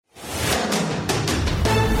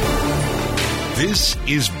This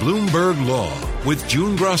is Bloomberg Law with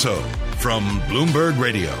June Grasso from Bloomberg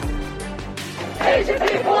Radio. Asian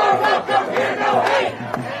people are welcome here, no hate,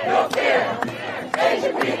 no fear.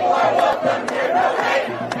 Asian people are welcome here, no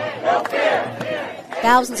hate, no fear.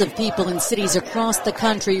 Thousands of people in cities across the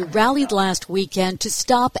country rallied last weekend to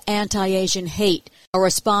stop anti-Asian hate, a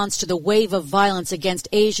response to the wave of violence against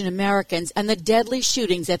Asian Americans and the deadly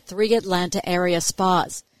shootings at 3 Atlanta area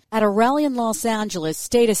spas. At a rally in Los Angeles,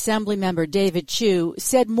 State Assembly member David Chu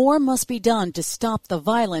said more must be done to stop the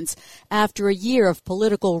violence after a year of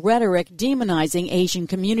political rhetoric demonizing Asian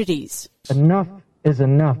communities. Enough is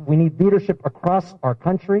enough. We need leadership across our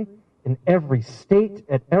country, in every state,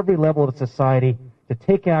 at every level of society, to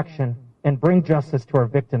take action and bring justice to our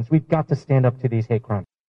victims. We've got to stand up to these hate crimes.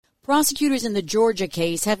 Prosecutors in the Georgia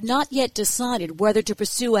case have not yet decided whether to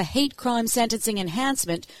pursue a hate crime sentencing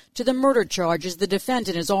enhancement to the murder charges the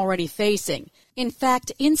defendant is already facing. In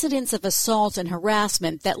fact, incidents of assault and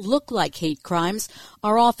harassment that look like hate crimes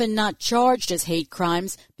are often not charged as hate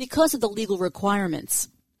crimes because of the legal requirements.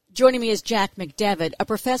 Joining me is Jack McDevitt, a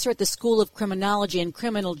professor at the School of Criminology and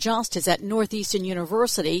Criminal Justice at Northwestern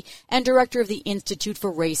University and director of the Institute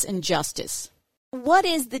for Race and Justice. What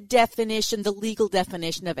is the definition, the legal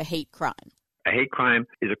definition of a hate crime? A hate crime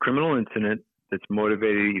is a criminal incident that's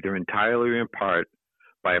motivated either entirely or in part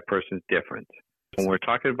by a person's difference. When we're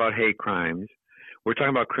talking about hate crimes, we're talking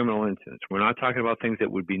about criminal incidents. We're not talking about things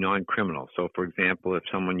that would be non-criminal. So, for example, if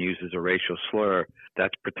someone uses a racial slur,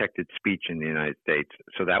 that's protected speech in the United States.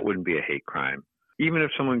 So that wouldn't be a hate crime. Even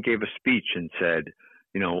if someone gave a speech and said,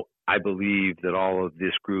 I believe that all of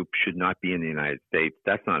this group should not be in the United States,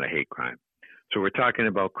 that's not a hate crime. So we're talking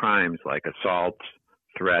about crimes like assaults,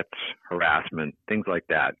 threats, harassment, things like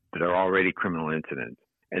that are already criminal incidents.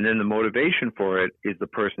 And then the motivation for it is the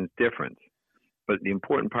person's difference. But the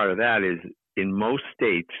important part of that is in most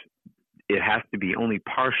states, it has to be only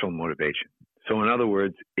partial motivation. So in other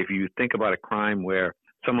words, if you think about a crime where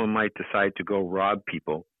someone might decide to go rob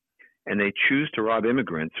people and they choose to rob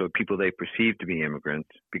immigrants, or people they perceive to be immigrants,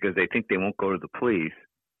 because they think they won't go to the police,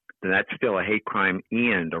 then that's still a hate crime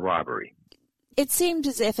and a robbery. It seems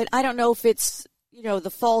as if, and I don't know if it's, the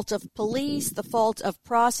fault of police, the fault of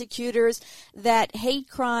prosecutors, that hate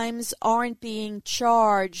crimes aren't being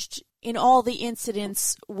charged in all the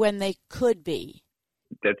incidents when they could be.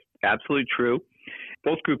 That's absolutely true.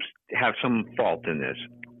 Both groups have some fault in this.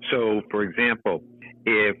 So, for example,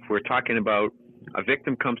 if we're talking about a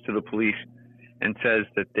victim comes to the police and says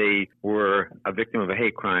that they were a victim of a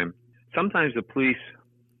hate crime, sometimes the police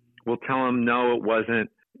will tell them, no, it wasn't.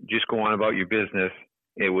 Just go on about your business.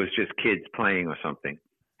 It was just kids playing or something.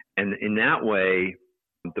 And in that way,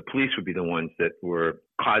 the police would be the ones that were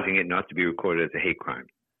causing it not to be recorded as a hate crime.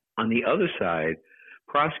 On the other side,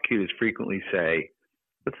 prosecutors frequently say,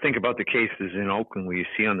 let's think about the cases in Oakland where you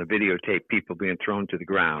see on the videotape people being thrown to the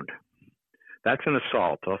ground. That's an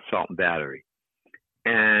assault and battery.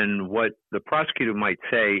 And what the prosecutor might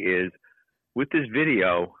say is, with this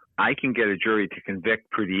video, I can get a jury to convict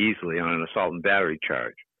pretty easily on an assault and battery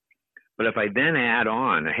charge. But if I then add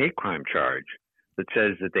on a hate crime charge that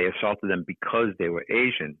says that they assaulted them because they were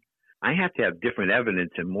Asian, I have to have different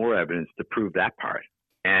evidence and more evidence to prove that part.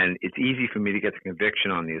 And it's easy for me to get the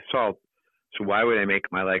conviction on the assault, so why would I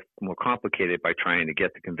make my life more complicated by trying to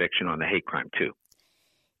get the conviction on the hate crime too?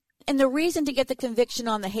 And the reason to get the conviction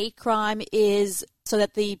on the hate crime is so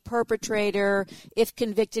that the perpetrator, if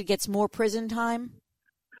convicted, gets more prison time?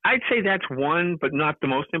 I'd say that's one, but not the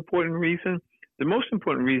most important reason. The most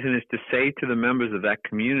important reason is to say to the members of that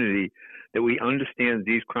community that we understand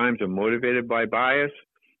these crimes are motivated by bias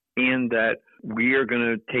and that we are going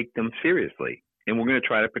to take them seriously and we're going to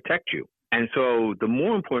try to protect you. And so the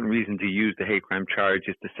more important reason to use the hate crime charge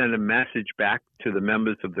is to send a message back to the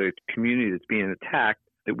members of the community that's being attacked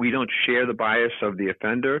that we don't share the bias of the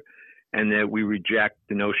offender and that we reject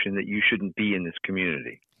the notion that you shouldn't be in this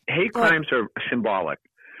community. Hate crimes are symbolic.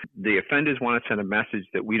 The offenders want to send a message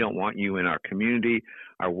that we don't want you in our community,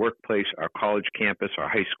 our workplace, our college campus, our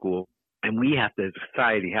high school. And we have to, as a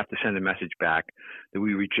society, have to send a message back that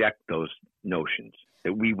we reject those notions,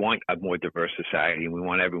 that we want a more diverse society and we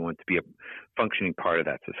want everyone to be a functioning part of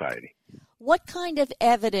that society. What kind of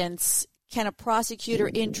evidence can a prosecutor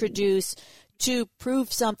introduce to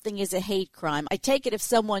prove something is a hate crime? I take it if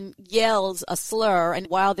someone yells a slur and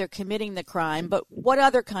while they're committing the crime, but what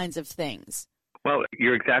other kinds of things? Well,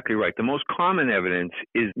 you're exactly right. The most common evidence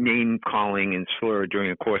is name calling and slur during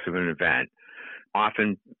the course of an event.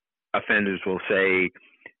 Often offenders will say,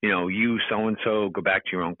 you so-and-so, go back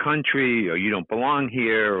to your own country, or you don't belong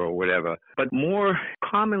here, or whatever. But more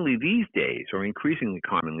commonly these days, or increasingly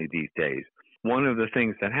commonly these days, one of the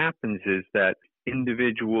things that happens is that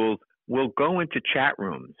individuals will go into chat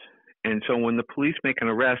rooms. And so when the police make an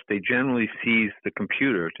arrest, they generally seize the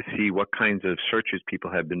computer to see what kinds of searches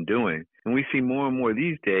people have been doing. And we see more and more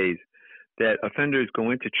these days that offenders go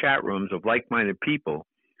into chat rooms of like-minded people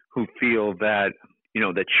who feel that,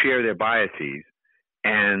 that share their biases,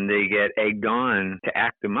 and they get egged on to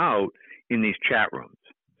act them out in these chat rooms.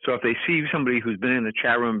 So if they see somebody who's been in the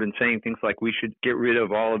chat room, been saying things like we should get rid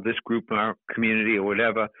of all of this group in our community or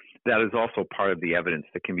whatever, that is also part of the evidence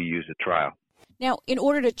that can be used at trial. Now, in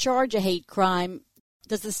order to charge a hate crime,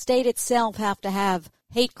 does the state itself have to have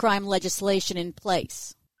hate crime legislation in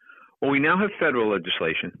place? Well, we now have federal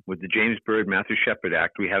legislation. With the James Byrd Matthew Shepard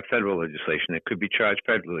Act, we have federal legislation that could be charged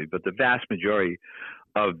federally, but the vast majority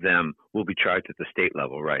of them will be charged at the state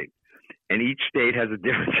level, right? And each state has a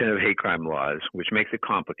different set of hate crime laws, which makes it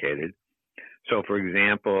complicated. So, for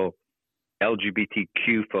example,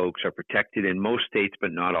 LGBTQ folks are protected in most states,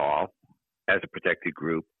 but not all, as a protected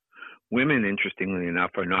group. Women, interestingly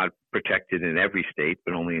enough, are not protected in every state,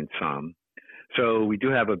 but only in some. So we do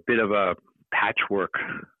have a bit of a patchwork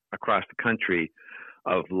across the country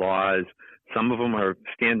of laws. Some of them are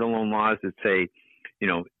standalone laws that say,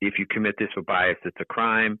 if you commit this for bias, it's a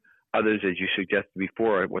crime. Others, as you suggested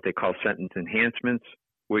before, are what they call sentence enhancements,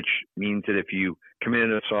 which means that if you commit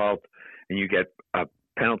an assault and you get a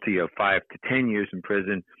penalty of 5 to 10 years in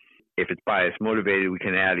prison, if it's bias motivated, we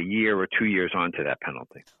can add a year or 2 years onto that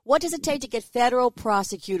penalty. What does it take to get federal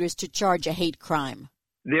prosecutors to charge a hate crime?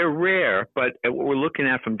 They're rare, but what we're looking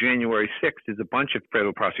at from January 6th is a bunch of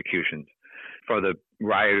federal prosecutions for the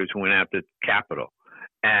rioters who went after the Capitol.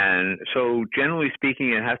 And so generally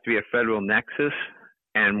speaking, it has to be a federal nexus.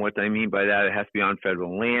 And what I mean by that, it has to be on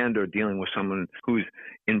federal land or dealing with someone who's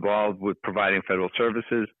involved with providing federal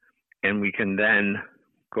services. And we can then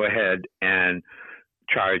go ahead and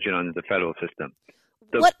charge it under the federal system.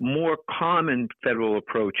 The more common federal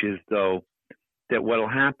approach is, though, that what will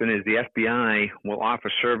happen is the FBI will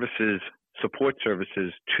offer services, support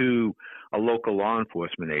services to a local law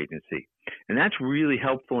enforcement agency. And that's really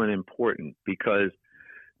helpful and important because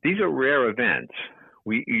these are rare events.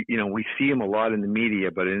 We see them a lot in the media,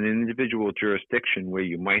 but in an individual jurisdiction where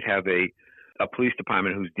you might have a police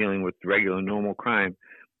department who's dealing with regular normal crime,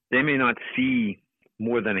 they may not see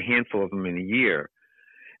more than a handful of them in a year.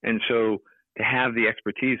 And so to have the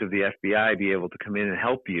expertise of the FBI be able to come in and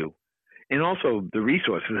help you, and also the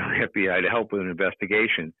resources of the FBI to help with an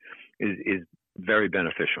investigation is very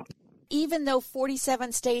beneficial. Even though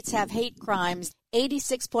 47 states have hate crimes,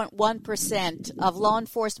 86.1% of law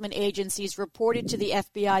enforcement agencies reported to the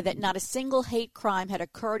FBI that not a single hate crime had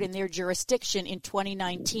occurred in their jurisdiction in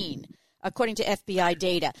 2019, according to FBI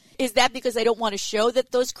data. Is that because they don't want to show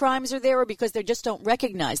that those crimes are there or because they just don't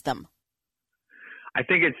recognize them? I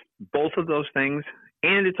think it's both of those things,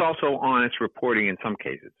 and it's also honest reporting in some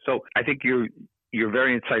cases. So I think you're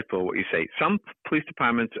very insightful what you say. Some police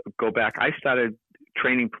departments go back. I started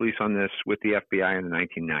training police on this with the FBI in the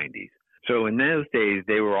 1990s. So in those days,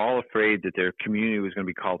 they were all afraid that their community was going to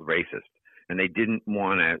be called racist, and they didn't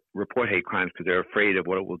want to report hate crimes because they're afraid of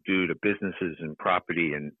what it will do to businesses and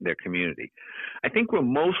property in their community. I think we're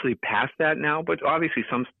mostly past that now, but obviously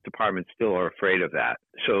some departments still are afraid of that.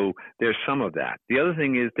 So there's some of that. The other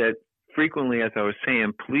thing is that frequently, as I was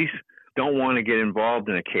saying, police don't want to get involved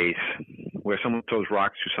in a case where someone throws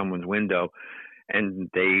rocks through someone's window, and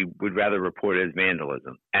they would rather report it as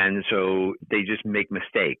vandalism. And so they just make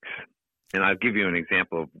mistakes. And I'll give you an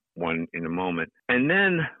example of one in a moment. And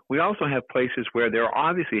then we also have places where there are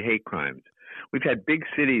obviously hate crimes. We've had big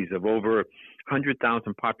cities of over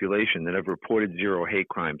 100,000 population that have reported zero hate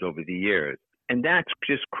crimes over the years. And that's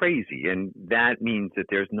just crazy. And that means that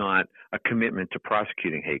there's not a commitment to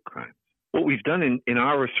prosecuting hate crimes. What we've done in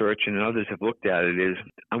our research, and others have looked at it, is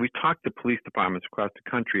we've talked to police departments across the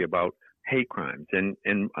country about hate crimes. And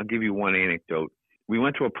I'll give you one anecdote. We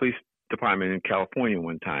went to a police department in California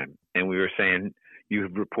one time, and we were saying, you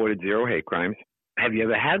have reported zero hate crimes. Have you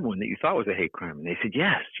ever had one that you thought was a hate crime? And they said,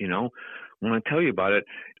 yes, I want to tell you about it.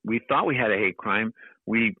 We thought we had a hate crime.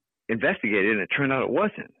 We investigated, and it turned out it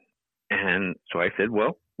wasn't. And so I said,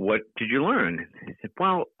 well, what did you learn? He said,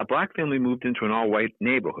 well, a black family moved into an all-white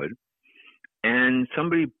neighborhood, and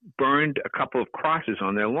somebody burned a couple of crosses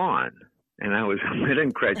on their lawn. And I was a bit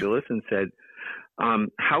incredulous and said,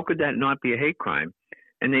 how could that not be a hate crime?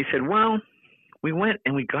 And they said, well, we went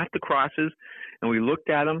and we got the crosses and we looked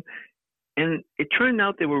at them, and it turned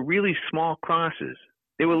out they were really small crosses.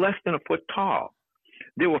 They were less than a foot tall.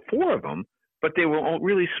 There were 4 of them, but they were all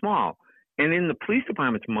really small. And in the police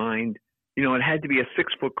department's mind, it had to be a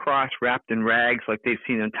 6-foot cross wrapped in rags like they've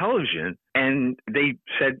seen on television. And they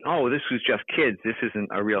said, oh, this was just kids. This isn't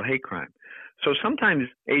a real hate crime. So sometimes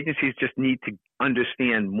agencies just need to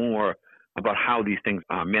understand more about how these things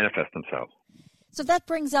manifest themselves. So that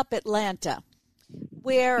brings up Atlanta,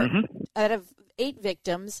 where out of 8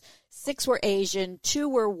 victims, 6 were Asian, 2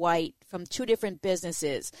 were white from 2 different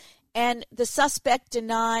businesses. And the suspect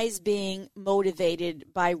denies being motivated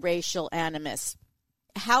by racial animus.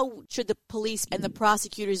 How should the police and the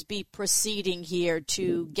prosecutors be proceeding here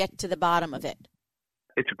to get to the bottom of it?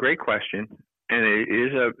 It's a great question, and it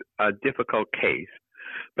is a difficult case.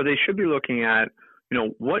 But they should be looking at,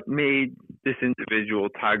 what made this individual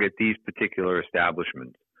target these particular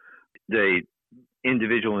establishments. The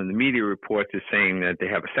individual in the media reports is saying that they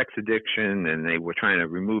have a sex addiction and they were trying to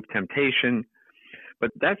remove temptation.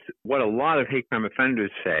 But that's what a lot of hate crime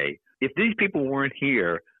offenders say. If these people weren't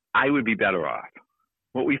here, I would be better off.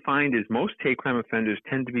 What we find is most hate crime offenders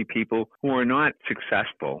tend to be people who are not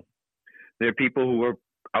successful. They're people who are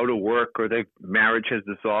out of work, or their marriage has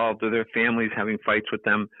dissolved, or their family's having fights with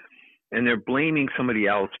them, and they're blaming somebody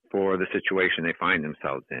else for the situation they find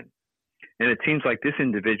themselves in. And it seems like this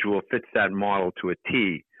individual fits that model to a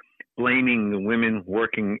T, blaming the women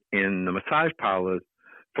working in the massage parlors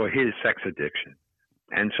for his sex addiction.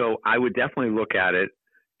 And so I would definitely look at it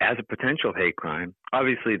as a potential hate crime.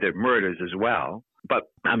 Obviously, there are murders as well. But,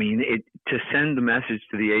 to send the message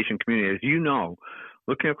to the Asian community, as you know,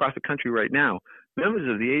 looking across the country right now, members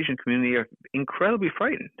of the Asian community are incredibly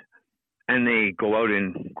frightened. And they go out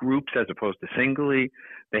in groups as opposed to singly.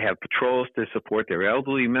 They have patrols to support their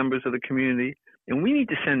elderly members of the community. And we need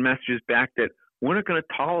to send messages back that we're not going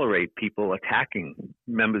to tolerate people attacking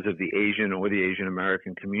members of the Asian or the Asian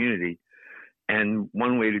American community. And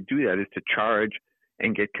one way to do that is to charge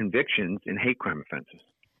and get convictions in hate crime offenses.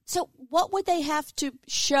 So what would they have to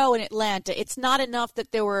show in Atlanta? It's not enough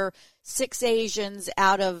that there were 6 Asians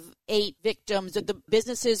out of 8 victims, that the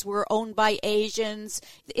businesses were owned by Asians.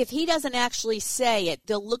 If he doesn't actually say it,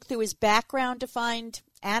 they'll look through his background to find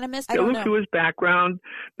animus? They'll look through his background.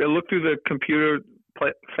 They'll look through the computer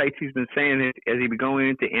sites he's been saying as he be going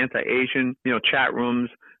into anti-Asian, chat rooms,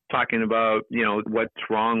 talking about, what's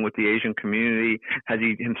wrong with the Asian community. Has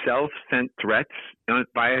he himself sent threats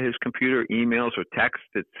via his computer, emails or texts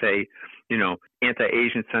that say,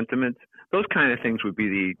 anti-Asian sentiments? Those kind of things would be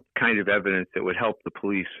the kind of evidence that would help the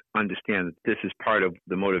police understand that this is part of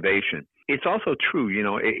the motivation. It's also true,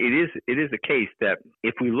 it is a case that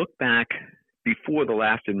if we look back before the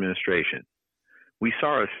last administration, we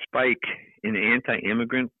saw a spike in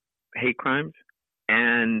anti-immigrant hate crimes.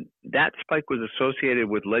 And that spike was associated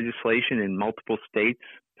with legislation in multiple states,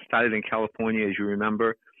 started in California, as you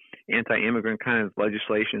remember, anti-immigrant kind of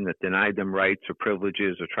legislation that denied them rights or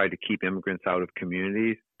privileges or tried to keep immigrants out of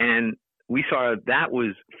communities. And we saw that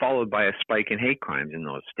was followed by a spike in hate crimes in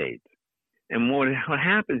those states. And what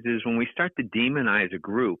happens is when we start to demonize a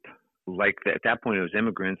group, like at that point it was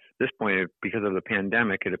immigrants, at this point, because of the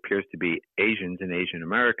pandemic, it appears to be Asians and Asian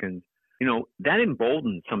Americans, that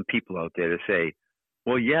emboldens some people out there to say,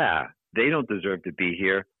 well, yeah, they don't deserve to be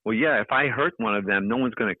here. Well, yeah, if I hurt one of them, no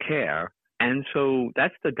one's going to care. And so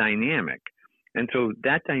that's the dynamic. And so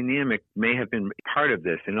that dynamic may have been part of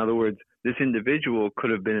this. In other words, this individual could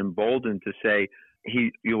have been emboldened to say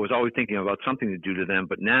he was always thinking about something to do to them.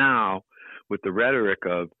 But now with the rhetoric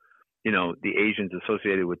of, the Asians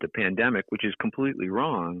associated with the pandemic, which is completely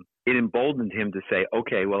wrong, it emboldened him to say,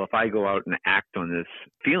 okay, well, if I go out and act on this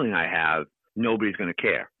feeling I have, nobody's going to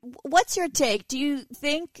care. What's your take? Do you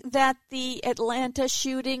think that the Atlanta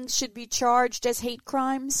shootings should be charged as hate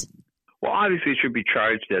crimes? Well, obviously it should be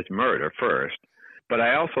charged as murder first, but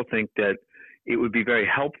I also think that it would be very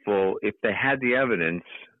helpful if they had the evidence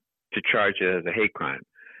to charge it as a hate crime.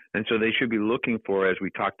 And so they should be looking for, as we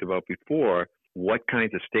talked about before, what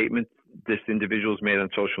kinds of statements this individual's made on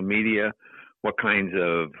social media, what kinds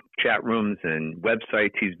of chat rooms and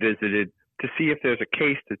websites he's visited, to see if there's a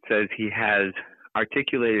case that says he has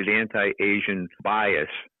articulated anti-Asian bias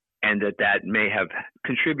and that may have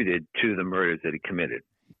contributed to the murders that he committed.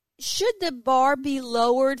 Should the bar be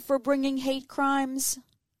lowered for bringing hate crimes?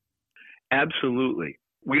 Absolutely.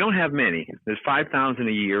 We don't have many. There's 5,000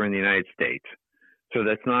 a year in the United States. So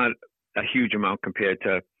that's not a huge amount compared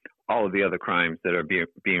to all of the other crimes that are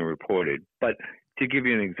being reported. But to give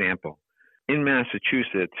you an example, in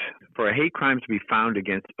Massachusetts, for a hate crime to be found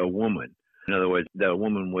against a woman, in other words, the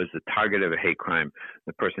woman was the target of a hate crime,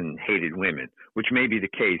 the person hated women, which may be the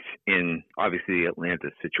case in, obviously, the Atlanta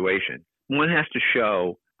situation. One has to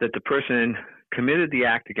show that the person committed the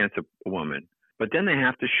act against a woman, but then they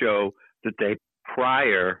have to show that they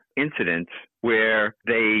prior incidents where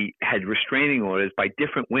they had restraining orders by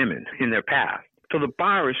different women in their past. So the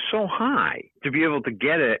bar is so high to be able to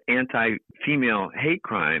get an anti-female hate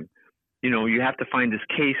crime you have to find this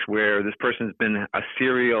case where this person's been a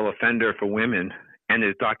serial offender for women and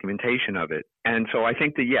there's documentation of it. And so I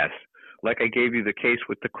think that, yes, like I gave you the case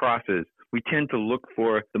with the crosses, we tend to look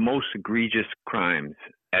for the most egregious crimes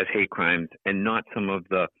as hate crimes and not some of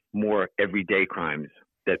the more everyday crimes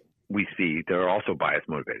that we see that are also bias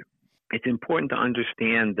motivated. It's important to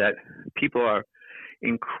understand that people are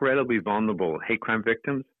incredibly vulnerable hate crime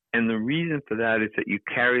victims. And the reason for that is that you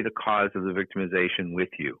carry the cause of the victimization with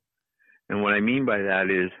you. And what I mean by that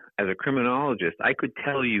is, as a criminologist, I could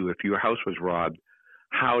tell you if your house was robbed,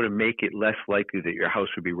 how to make it less likely that your house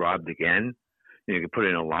would be robbed again. You could put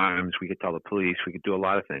in alarms, we could tell the police, we could do a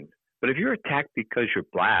lot of things. But if you're attacked because you're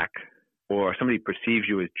black, or somebody perceives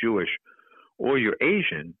you as Jewish, or you're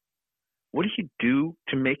Asian, what do you do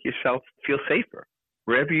to make yourself feel safer?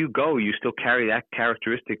 Wherever you go, you still carry that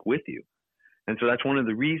characteristic with you. And so that's one of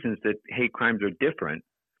the reasons that hate crimes are different,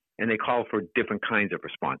 and they call for different kinds of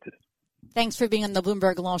responses. Thanks for being on the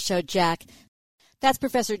Bloomberg Law Show, Jack. That's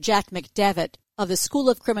Professor Jack McDevitt of the School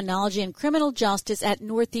of Criminology and Criminal Justice at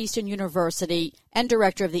Northwestern University and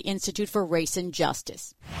Director of the Institute for Race and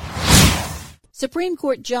Justice. Supreme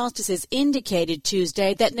Court justices indicated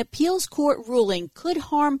Tuesday that an appeals court ruling could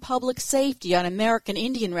harm public safety on American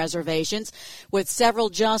Indian reservations, with several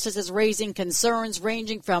justices raising concerns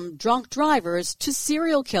ranging from drunk drivers to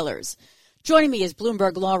serial killers. Joining me is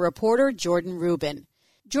Bloomberg Law Reporter Jordan Rubin.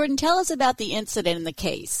 Jordan, tell us about the incident in the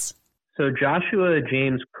case. So Joshua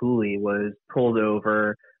James Cooley was pulled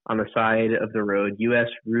over on the side of the road, U.S.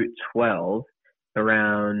 Route 12,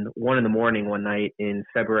 around 1 in the morning one night in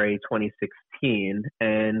February 2016.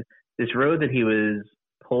 And this road that he was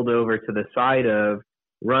pulled over to the side of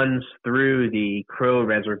runs through the Crow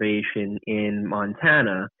Reservation in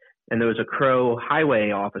Montana. And there was a Crow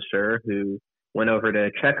highway officer who went over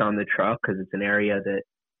to check on the truck because it's an area that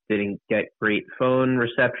didn't get great phone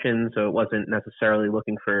reception, so it wasn't necessarily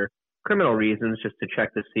looking for criminal reasons, just to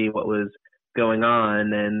check to see what was going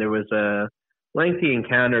on. And there was a lengthy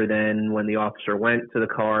encounter then when the officer went to the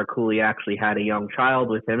car. Cooley actually had a young child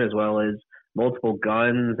with him, as well as multiple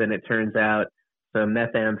guns, and it turns out some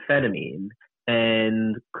methamphetamine.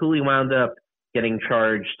 And Cooley wound up getting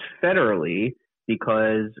charged federally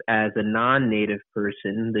because as a non-native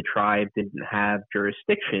person, the tribe didn't have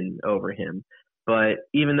jurisdiction over him. But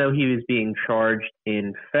even though he was being charged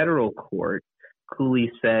in federal court,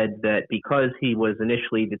 Cooley said that because he was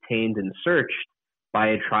initially detained and searched by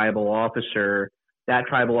a tribal officer, that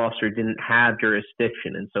tribal officer didn't have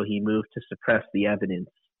jurisdiction, and so he moved to suppress the evidence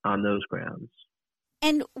on those grounds.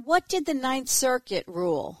 And what did the Ninth Circuit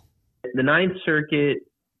rule? The Ninth Circuit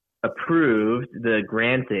approved the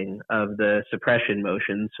granting of the suppression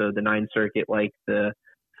motion, so the Ninth Circuit, like the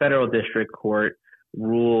federal district court,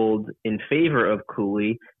 ruled in favor of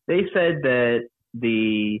Cooley. They said that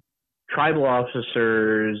the tribal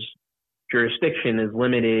officer's jurisdiction is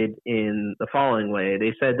limited in the following way.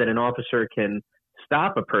 They said that an officer can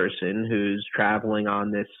stop a person who's traveling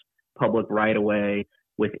on this public right-of-way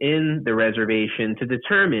within the reservation to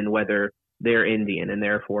determine whether they're Indian and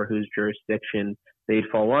therefore whose jurisdiction they'd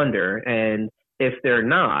fall under. And if they're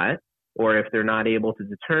not, or if they're not able to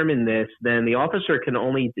determine this, then the officer can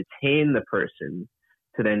only detain the person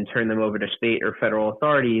to then turn them over to state or federal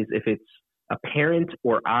authorities if it's apparent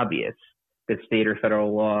or obvious that state or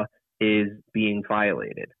federal law is being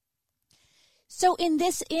violated. So in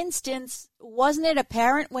this instance, wasn't it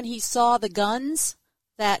apparent when he saw the guns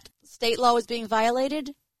that state law was being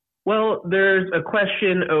violated? Well, there's a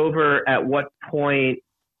question over at what point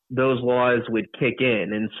those laws would kick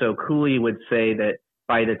in. And so Cooley would say that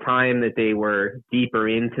by the time that they were deeper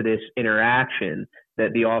into this interaction,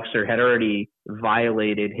 that the officer had already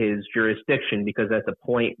violated his jurisdiction, because at the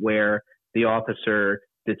point where the officer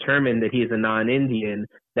determined that he's a non-Indian,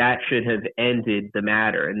 that should have ended the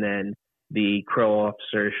matter. And then the Crow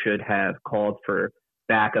officer should have called for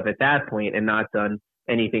backup at that point and not done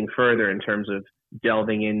anything further in terms of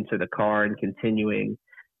delving into the car and continuing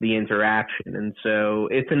the interaction. And so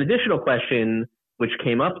it's an additional question which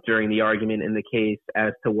came up during the argument in the case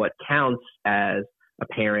as to what counts as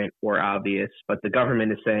apparent or obvious. But the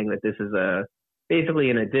government is saying that this is basically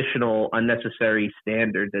an additional unnecessary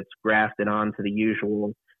standard that's grafted onto the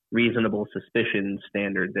usual reasonable suspicion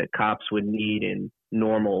standard that cops would need in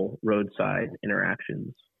normal roadside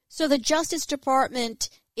interactions. So the Justice Department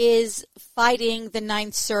is fighting the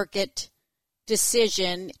Ninth Circuit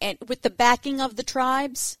decision and with the backing of the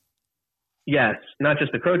tribes? Yes, not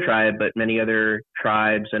just the Crow tribe, but many other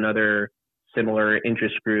tribes and other similar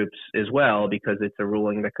interest groups as well, because it's a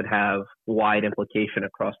ruling that could have wide implication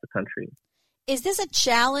across the country. Is this a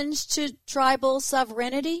challenge to tribal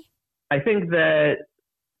sovereignty? I think that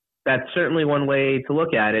that's certainly one way to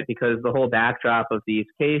look at it, because the whole backdrop of these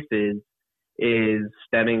cases is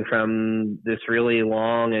stemming from this really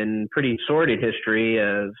long and pretty sordid history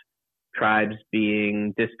of tribes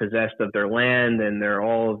being dispossessed of their land, and there are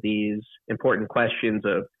all of these important questions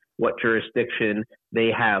of what jurisdiction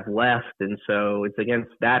they have left. And so it's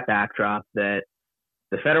against that backdrop that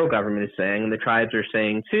the federal government is saying, and the tribes are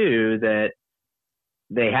saying too, that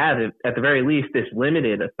they have, at the very least, this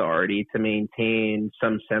limited authority to maintain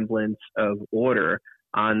some semblance of order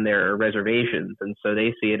on their reservations. And so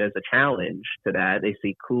they see it as a challenge to that. They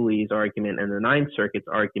see Cooley's argument and the Ninth Circuit's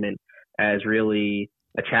argument as really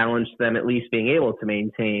a challenge to them at least being able to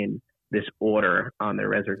maintain this order on their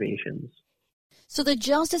reservations. So the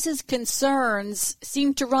justices' concerns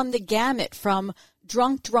seem to run the gamut from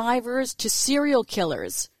drunk drivers to serial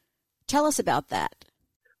killers. Tell us about that.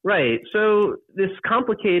 Right. So this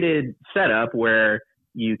complicated setup where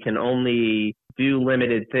you can only do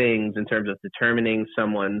limited things in terms of determining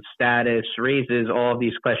someone's status raises all of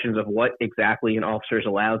these questions of what exactly an officer is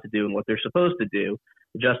allowed to do and what they're supposed to do.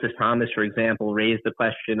 Justice Thomas, for example, raised the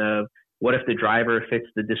question of what if the driver fits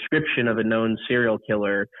the description of a known serial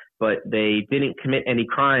killer, but they didn't commit any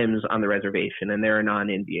crimes on the reservation and they're a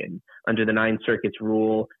non-Indian? Under the Ninth Circuit's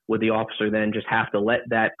rule, would the officer then just have to let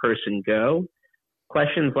that person go?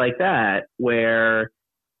 Questions like that, where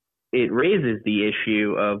it raises the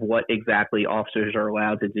issue of what exactly officers are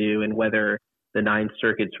allowed to do and whether the Ninth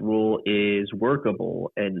Circuit's rule is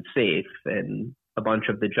workable and safe. And a bunch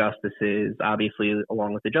of the justices, obviously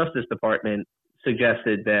along with the Justice Department,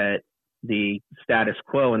 suggested that the status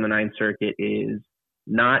quo in the Ninth Circuit is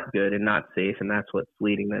not good and not safe, and that's what's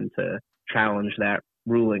leading them to challenge that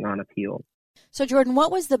ruling on appeal. So, Jordan,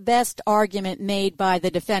 what was the best argument made by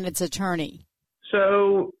the defendant's attorney?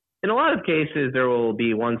 So in a lot of cases, there will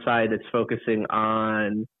be one side that's focusing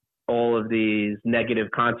on all of these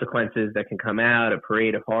negative consequences that can come out, a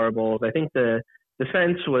parade of horribles. I think the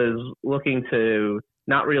defense was looking to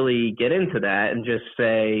not really get into that and just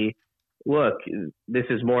say, look, this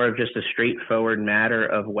is more of just a straightforward matter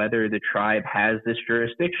of whether the tribe has this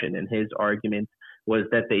jurisdiction. And his argument was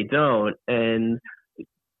that they don't. And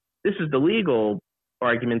this is the legal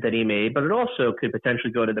argument that he made, but it also could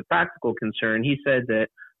potentially go to the practical concern. He said that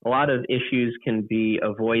a lot of issues can be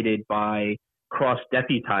avoided by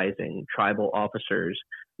cross-deputizing tribal officers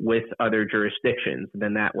with other jurisdictions. And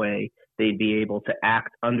then that way they'd be able to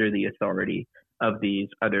act under the authority of these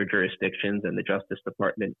other jurisdictions. And the Justice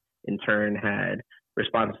Department in turn had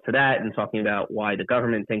response to that and talking about why the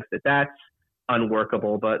government thinks that that's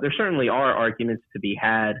unworkable. But there certainly are arguments to be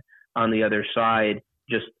had on the other side.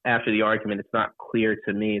 Just after the argument, it's not clear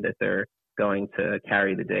to me that they're going to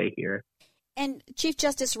carry the day here. And Chief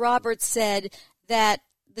Justice Roberts said that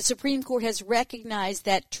the Supreme Court has recognized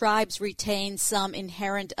that tribes retain some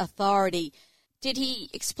inherent authority. Did he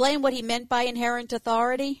explain what he meant by inherent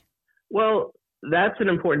authority? Well, that's an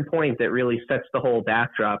important point that really sets the whole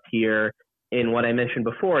backdrop here in what I mentioned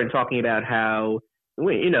before in talking about how,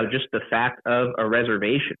 just the fact of a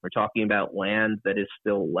reservation. We're talking about land that is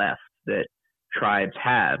still left that tribes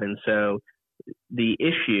have. And so the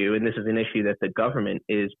issue, and this is an issue that the government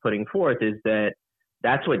is putting forth, is that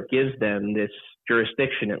that's what gives them this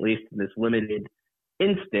jurisdiction, at least in this limited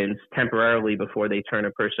instance, temporarily before they turn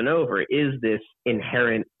a person over, is this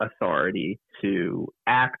inherent authority to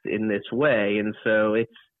act in this way. And so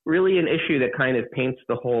it's really an issue that kind of paints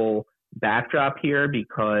the whole backdrop here,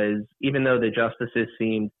 because even though the justices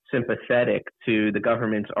seemed sympathetic to the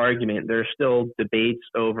government's argument, there are still debates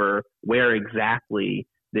over where exactly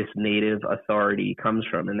this native authority comes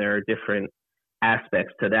from, and there are different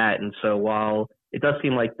aspects to that. And so while it does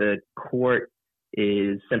seem like the court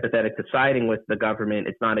is sympathetic to siding with the government,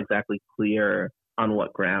 it's not exactly clear on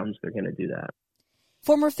what grounds they're going to do that.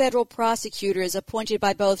 Former federal prosecutors appointed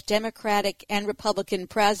by both Democratic and Republican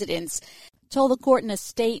presidents told the court in a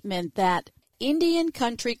statement that Indian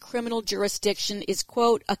country criminal jurisdiction is,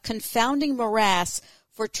 quote, a confounding morass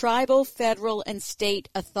for tribal, federal, and state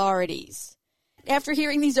authorities. After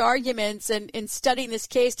hearing these arguments and studying this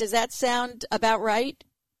case, does that sound about right?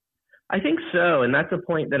 I think so, and that's a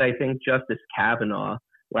point that I think Justice Kavanaugh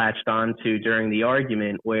latched onto during the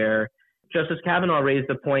argument, where Justice Kavanaugh raised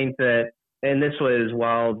the point that, and this was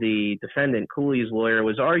while the defendant, Cooley's lawyer,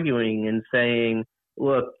 was arguing and saying,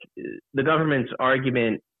 look, the government's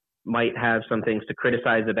argument might have some things to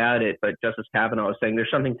criticize about it, but Justice Kavanaugh was saying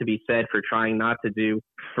there's something to be said for trying not to do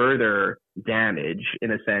further damage,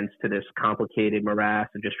 in a sense, to this complicated morass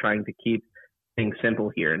and just trying to keep things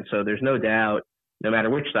simple here. And so there's no doubt, no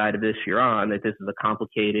matter which side of this you're on, that this is a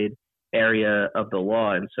complicated area of the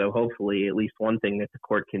law. And so hopefully at least one thing that the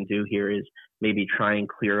court can do here is maybe try and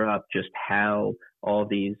clear up just how all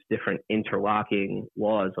these different interlocking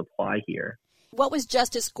laws apply here. What was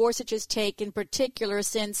Justice Gorsuch's take in particular,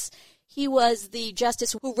 since he was the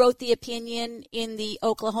justice who wrote the opinion in the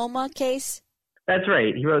Oklahoma case? That's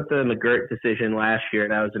right. He wrote the McGirt decision last year.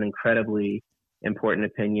 That was an incredibly important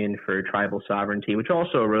opinion for tribal sovereignty, which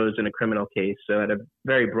also arose in a criminal case. So at a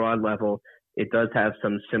very broad level, it does have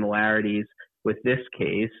some similarities with this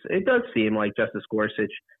case. It does seem like Justice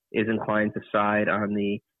Gorsuch is inclined to side on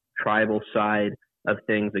the tribal side of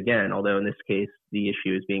things again, although in this case, the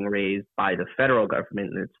issue is being raised by the federal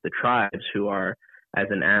government, and it's the tribes who are, as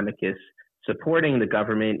an amicus, supporting the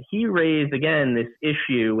government. He raised, again, this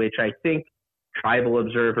issue, which I think tribal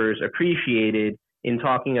observers appreciated, in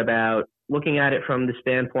talking about looking at it from the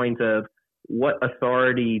standpoint of what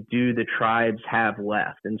authority do the tribes have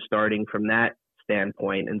left, and starting from that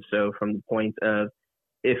standpoint. And so from the point of,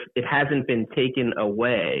 if it hasn't been taken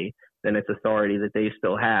away, then it's authority that they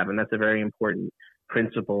still have. And that's a very important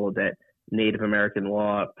principle that Native American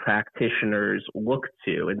law practitioners look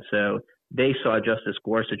to. And so they saw Justice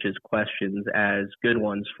Gorsuch's questions as good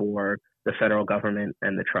ones for the federal government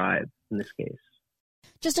and the tribe in this case.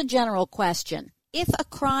 Just a general question. If a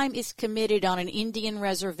crime is committed on an Indian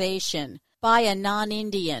reservation by a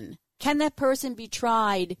non-Indian, can that person be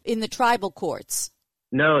tried in the tribal courts?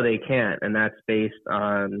 No, they can't. And that's based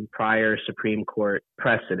on prior Supreme Court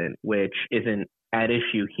precedent, which isn't at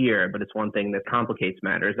issue here, but it's one thing that complicates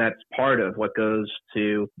matters. That's part of what goes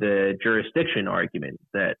to the jurisdiction argument,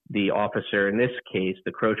 that the officer in this case,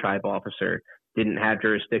 the Crow tribe officer, didn't have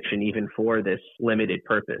jurisdiction even for this limited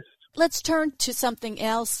purpose. Let's turn to something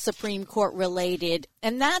else Supreme Court related,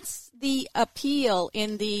 and that's the appeal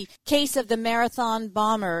in the case of the marathon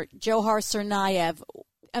bomber, Johar Tsarnaev.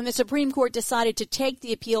 And the Supreme Court decided to take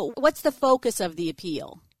the appeal. What's the focus of the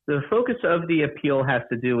appeal? The focus of the appeal has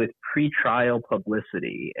to do with pretrial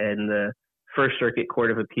publicity. And the First Circuit Court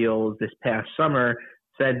of Appeals this past summer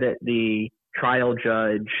said that the trial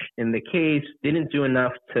judge in the case didn't do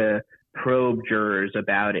enough to probe jurors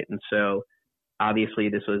about it. And so obviously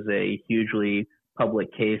this was a hugely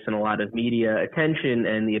public case and a lot of media attention,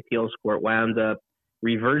 and the appeals court wound up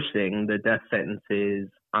reversing the death sentences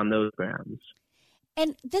on those grounds.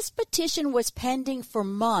 And this petition was pending for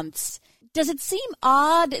months. Does it seem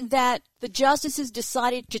odd that the justices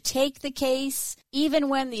decided to take the case even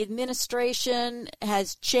when the administration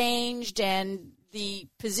has changed and the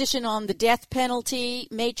position on the death penalty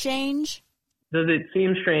may change? Does it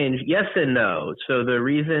seem strange? Yes and no. So the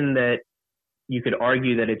reason that you could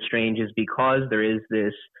argue that it's strange is because there is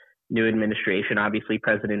this new administration. Obviously,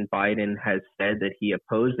 President Biden has said that he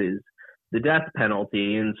opposes the death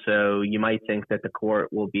penalty, and so you might think that the court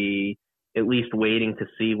will be at least waiting to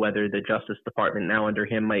see whether the Justice Department now under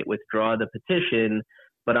him might withdraw the petition.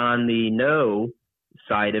 But on the no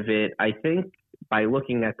side of it, I think by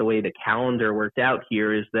looking at the way the calendar worked out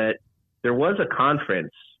here is that there was a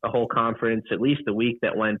conference, a whole conference, at least a week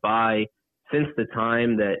that went by since the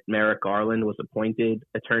time that Merrick Garland was appointed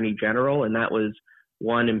Attorney General. And that was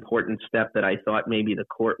one important step that I thought maybe the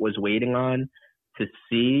court was waiting on to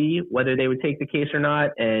see whether they would take the case or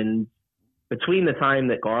not. And between the time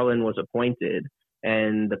that Garland was appointed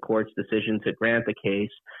and the court's decision to grant the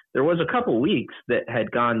case, there was a couple weeks that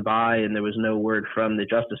had gone by and there was no word from the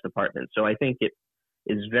Justice Department. So I think it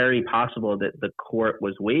is very possible that the court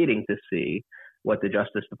was waiting to see what the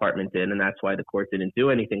Justice Department did, and that's why the court didn't do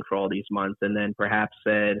anything for all these months, and then perhaps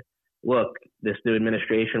said, look, this new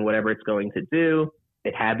administration, whatever it's going to do,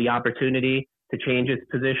 it had the opportunity to change its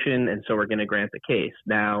position, and so we're going to grant the case.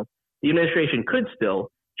 Now, the administration could still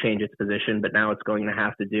change its position, but now it's going to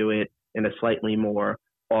have to do it in a slightly more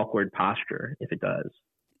awkward posture if it does.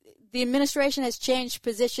 The administration has changed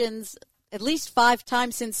positions at least 5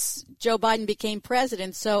 times since Joe Biden became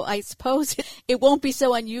president, so I suppose it won't be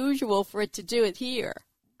so unusual for it to do it here.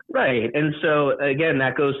 Right. And so, again,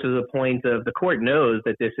 that goes to the point of the court knows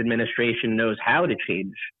that this administration knows how to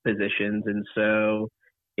change positions, and so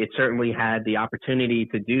it certainly had the opportunity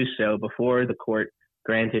to do so before the court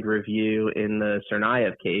granted review in the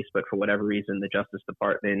Tsarnaev case, but for whatever reason, the Justice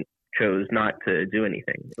Department chose not to do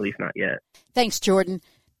anything, at least not yet. Thanks, Jordan.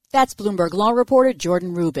 That's Bloomberg Law Reporter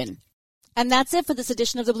Jordan Rubin. And that's it for this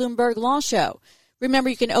edition of the Bloomberg Law Show. Remember,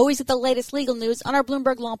 you can always get the latest legal news on our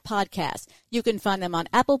Bloomberg Law podcast. You can find them on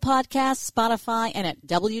Apple Podcasts, Spotify, and at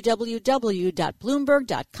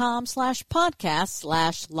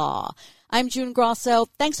www.bloomberg.com/podcast/law. I'm June Grasso.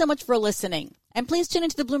 Thanks so much for listening. And please tune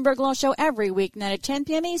into the Bloomberg Law Show every weeknight at 10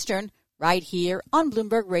 p.m. Eastern, right here on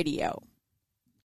Bloomberg Radio.